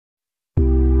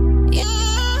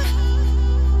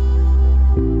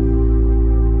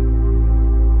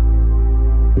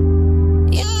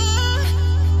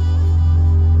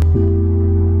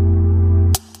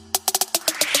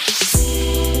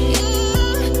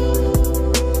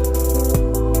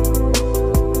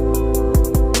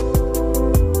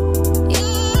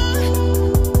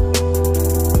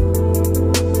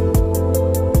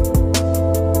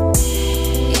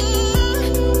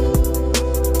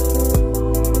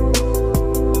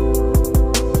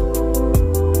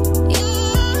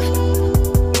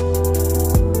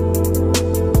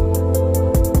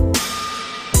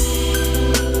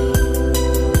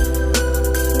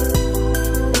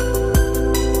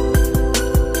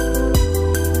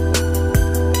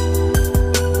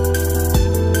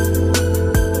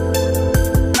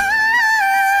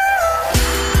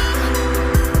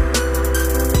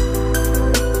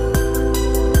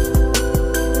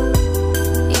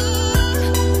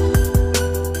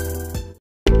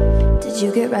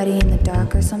you get ready in the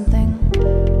dark or something?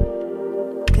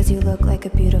 'Cause you look like a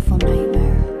beautiful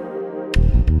nightmare.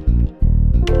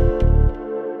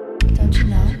 Don't you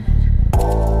know?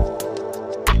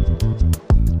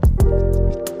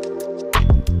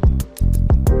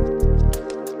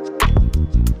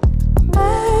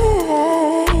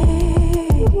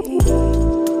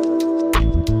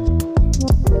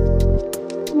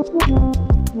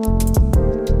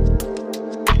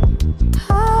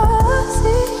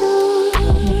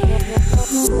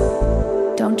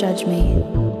 Don't judge me.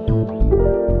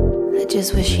 I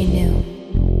just wish he knew.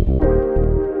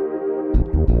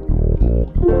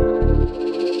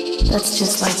 That's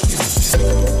just like you.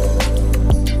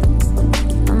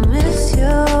 I miss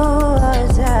you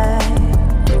as I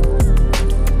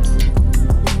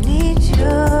need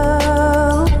you.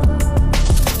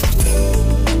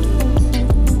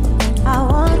 I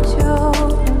want you.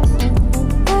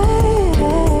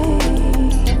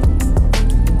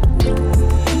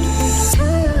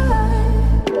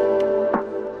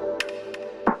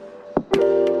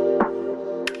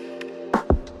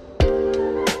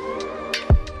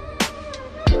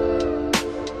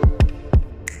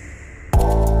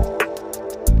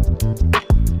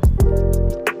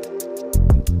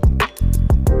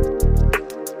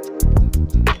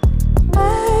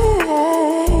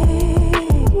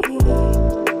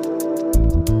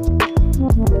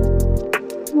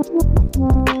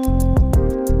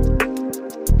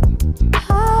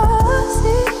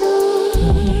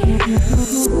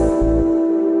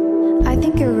 I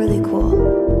think you're really cool.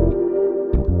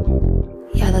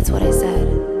 Yeah, that's what I said.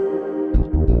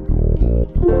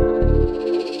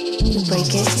 You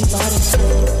break it, you bought it.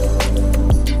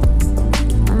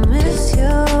 I miss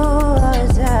you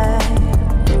as I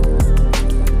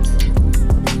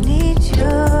need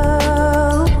you.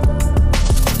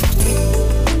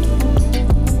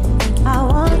 I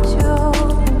want you.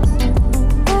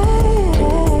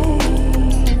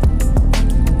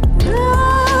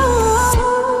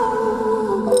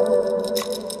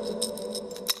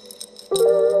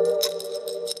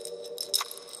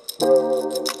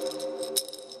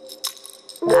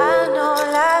 I know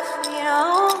life ain't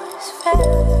always fair.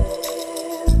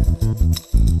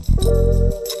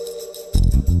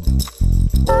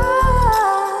 I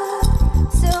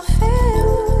still feel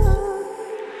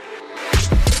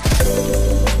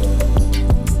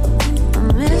I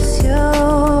miss you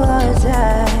as I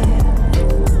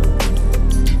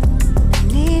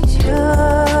need you.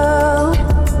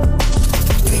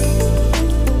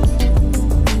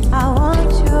 I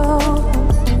want you.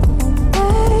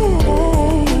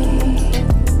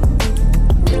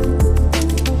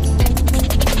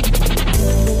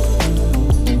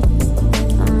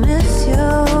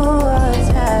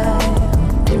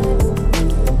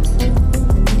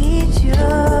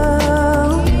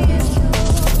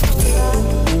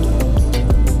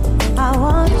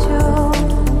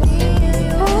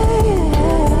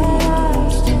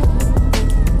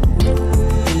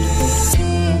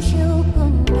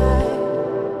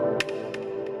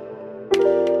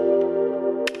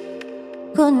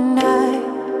 Good night.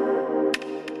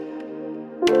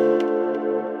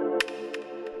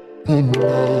 Good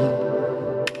night.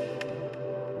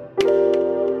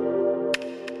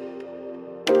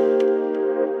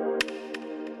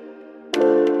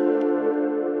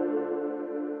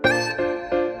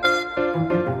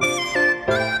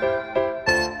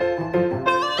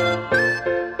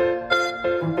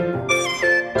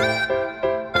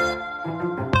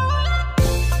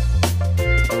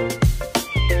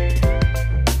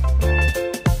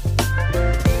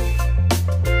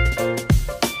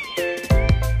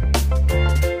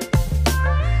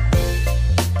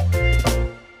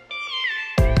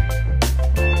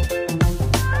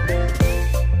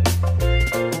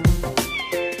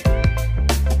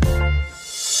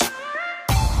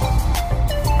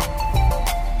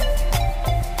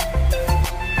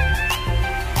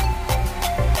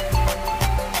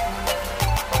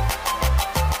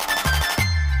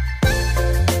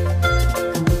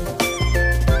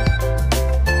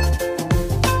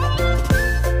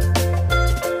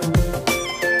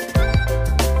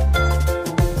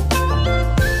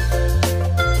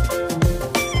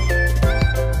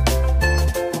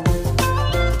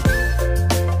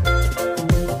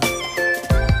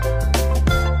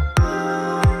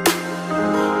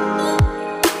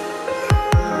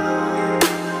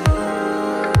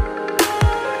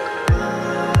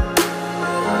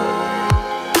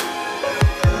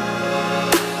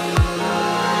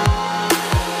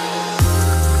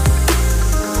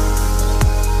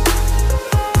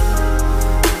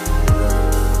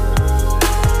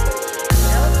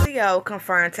 So,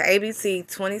 confirmed to ABC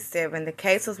 27, the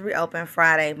case was reopened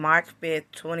Friday, March 5th,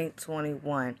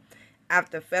 2021,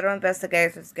 after federal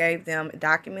investigators gave them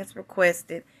documents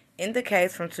requested in the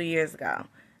case from 2 years ago.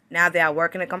 Now they are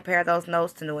working to compare those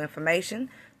notes to new information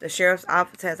the sheriff's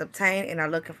office has obtained and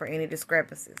are looking for any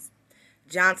discrepancies.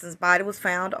 Johnson's body was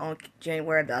found on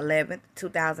January the 11th,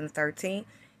 2013,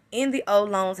 in the old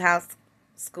Loans House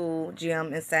School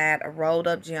gym inside a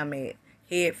rolled-up gym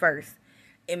head first.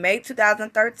 In May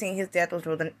 2013, his death was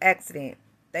ruled an accident.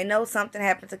 They know something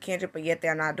happened to Kendrick, but yet they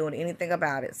are not doing anything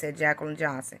about it, said Jacqueline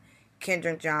Johnson,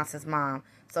 Kendrick Johnson's mom.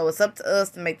 So it's up to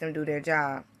us to make them do their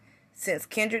job. Since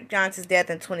Kendrick Johnson's death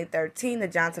in 2013, the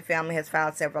Johnson family has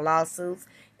filed several lawsuits,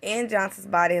 and Johnson's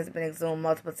body has been exhumed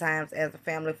multiple times as the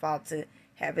family fought to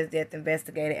have his death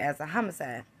investigated as a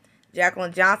homicide.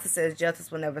 Jacqueline Johnson says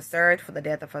justice will never serve for the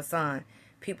death of her son.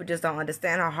 People just don't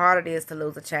understand how hard it is to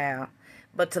lose a child,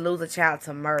 but to lose a child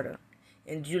to murder.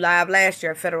 In July of last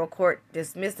year, a federal court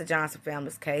dismissed the Johnson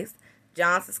family's case.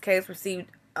 Johnson's case received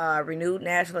renewed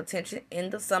national attention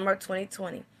in the summer of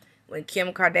 2020 when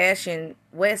Kim Kardashian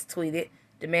West tweeted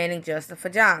demanding justice for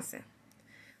Johnson.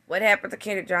 What happened to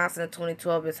Kendrick Johnson in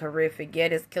 2012 is horrific,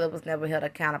 yet his killer was never held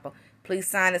accountable. Please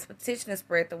sign this petition and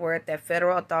spread the word that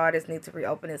federal authorities need to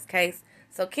reopen his case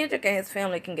so Kendrick and his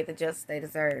family can get the justice they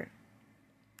deserve.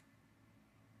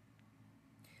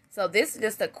 So this is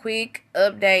just a quick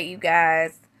update, you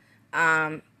guys.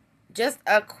 Just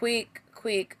a quick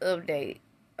update,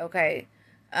 okay?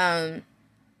 For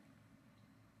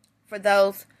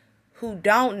those who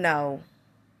don't know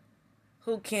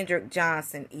who Kendrick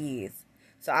Johnson is.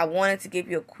 So I wanted to give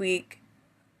you a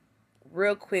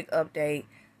real quick update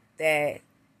that,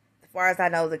 as far as I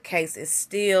know, the case is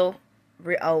still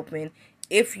reopened.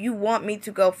 If you want me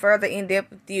to go further in depth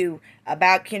with you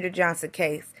about Kendrick Johnson's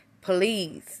case,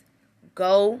 please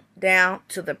go down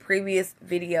to the previous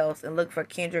videos and look for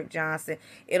Kendrick Johnson.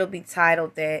 It'll be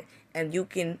titled that, and you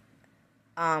can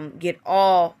get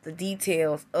all the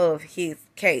details of his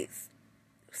case.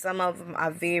 Some of them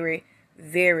are very,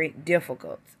 very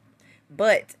difficult,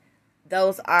 but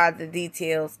those are the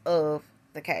details of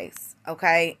the case,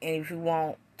 okay? And if you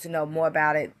want to know more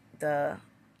about it, the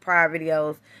prior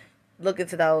videos, look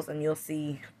into those and you'll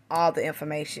see all the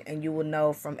information and you will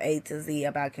know from A to Z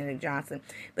about Kendrick Johnson.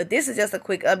 But this is just a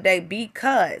quick update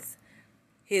because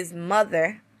his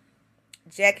mother,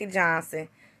 Jackie Johnson,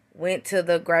 went to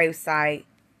the gravesite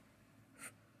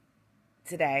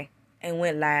today and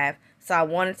went live. So I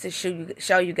wanted to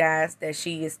show you guys that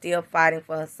she is still fighting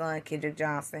for her son, Kendrick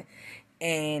Johnson,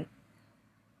 and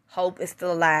hope is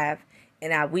still alive.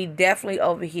 And we definitely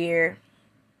over here,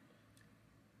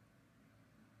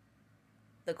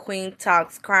 the Queen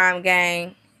Talks Crime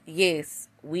Gang, yes,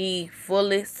 we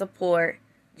fully support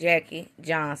Jackie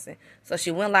Johnson. So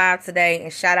she went live today,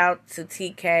 and shout out to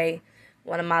TK,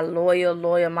 one of my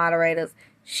loyal moderators.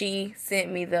 She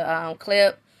sent me the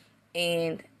clip,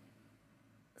 and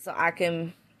so I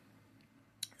can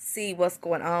see what's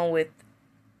going on with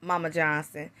Mama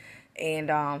Johnson.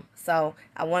 And so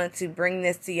I wanted to bring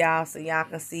this to y'all so y'all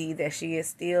can see that she is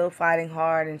still fighting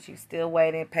hard and she's still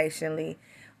waiting patiently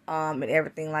and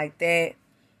everything like that.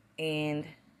 And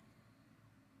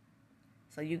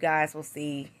so you guys will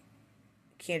see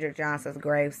Kendrick Johnson's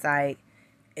gravesite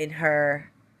and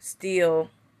her still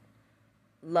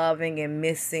loving and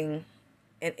missing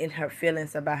and in her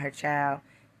feelings about her child.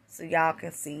 So y'all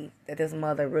can see that this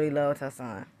mother really loved her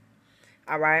son.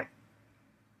 Alright?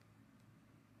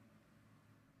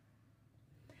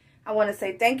 I want to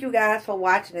say thank you guys for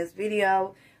watching this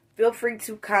video. Feel free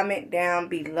to comment down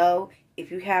below.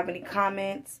 If you have any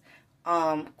comments,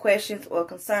 questions, or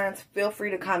concerns, feel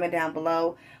free to comment down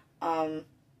below.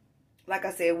 Like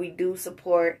I said, we do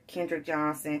support Kendrick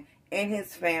Johnson and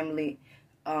his family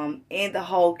in the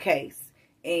whole case.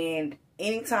 And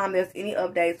anytime there's any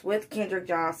updates with Kendrick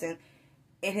Johnson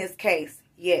in his case,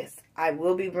 yes, I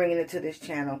will be bringing it to this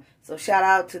channel. So shout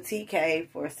out to TK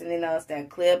for sending us that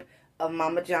clip of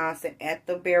Mama Johnson at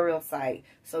the burial site.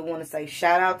 So I want to say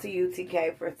shout out to you,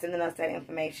 TK, for sending us that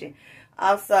information.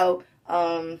 Also,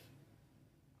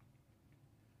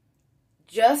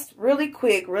 just really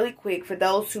quick, for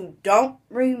those who don't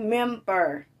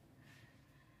remember,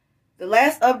 the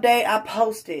last update I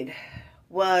posted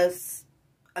was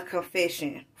a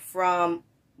confession from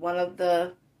one of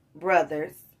the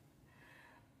brothers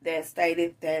that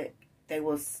stated that they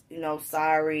was,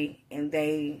 sorry and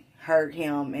they hurt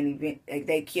him and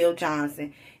they killed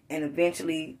Johnson, and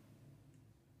eventually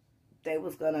they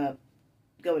was gonna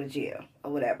go to jail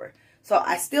or whatever. So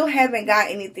I still haven't got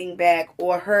anything back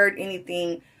or heard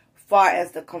anything far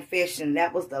as the confession.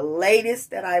 That was the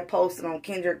latest that I posted on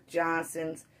Kendrick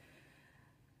Johnson's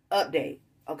update,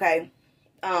 okay?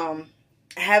 I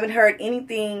haven't heard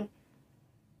anything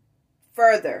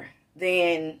further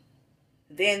than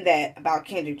that about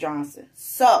Kendrick Johnson.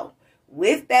 So,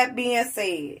 with that being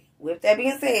said,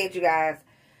 you guys,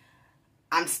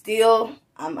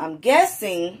 I'm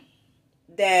guessing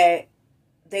that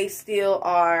they still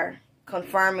are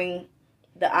confirming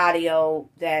the audio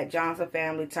that Johnson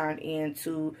family turned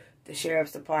into the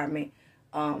sheriff's department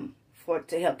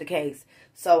to help the case.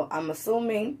 So I'm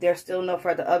assuming there's still no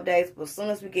further updates, but as soon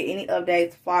as we get any updates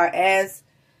as far as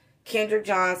Kendrick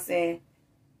Johnson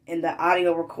and the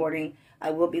audio recording,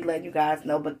 I will be letting you guys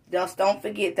know. But just don't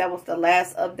forget, that was the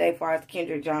last update as far as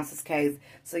Kendrick Johnson's case.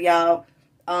 So y'all,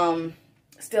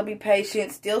 still be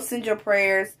patient. Still send your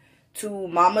prayers to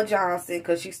Mama Johnson,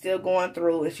 because she's still going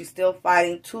through and she's still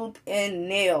fighting tooth and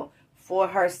nail for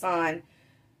her son,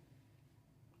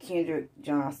 Kendrick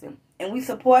Johnson. And we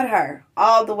support her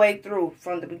all the way through,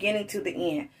 from the beginning to the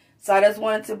end. So I just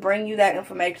wanted to bring you that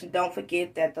information. Don't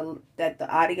forget that the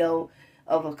audio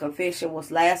of a confession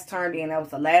was last turned in. That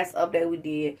was the last update we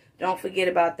did. Don't forget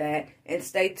about that. And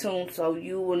stay tuned so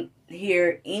you will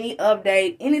hear any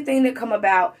update, anything that come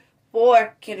about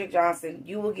for Kendrick Johnson.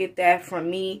 You will get that from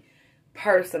me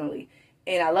personally.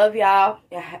 And I love y'all.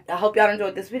 I hope y'all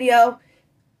enjoyed this video.